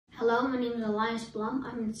Hello, my name is Elias Blum.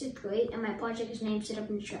 I'm in 6th grade and my project is named Sit Up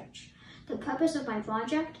and Stretch. The purpose of my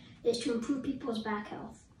project is to improve people's back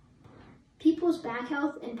health. People's back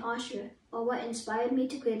health and posture are what inspired me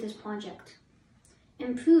to create this project.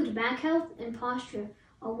 Improved back health and posture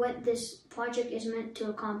are what this project is meant to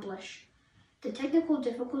accomplish. The technical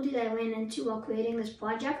difficulties I ran into while creating this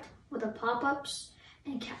project were the pop-ups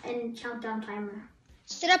and countdown timer.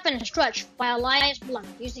 Sit Up and Stretch by Elias Blum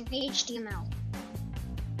using HTML.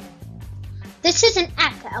 This is an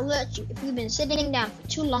app that alerts you if you've been sitting down for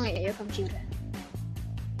too long at your computer.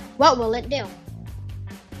 What will it do?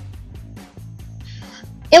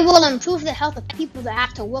 It will improve the health of people that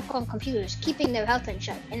have to work on computers, keeping their health in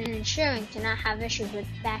check and ensuring to not have issues with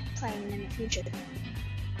back pain in the future.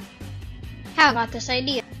 How about this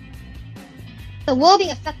idea? The world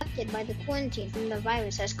being affected by the quarantine from the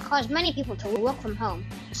virus has caused many people to work from home,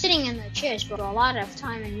 sitting in their chairs for a lot of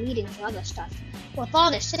time and meetings or other stuff. With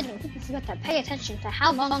all this sitting, people forget to pay attention to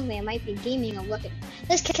how long they might be gaming or working.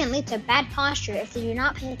 This can lead to bad posture if they do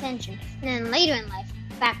not pay attention, and then later in life,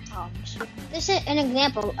 back problems. This is an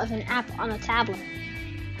example of an app on a tablet.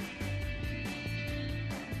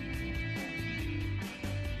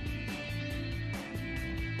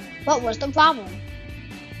 What was the problem?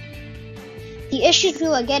 The issues we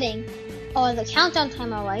were getting are the countdown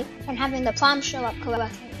timer right and having the prompt show up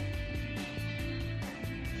correctly.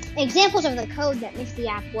 Examples of the code that makes the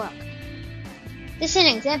app work. This is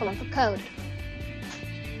an example of the code.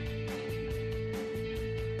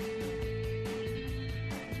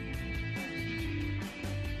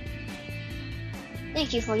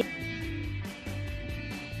 Thank you for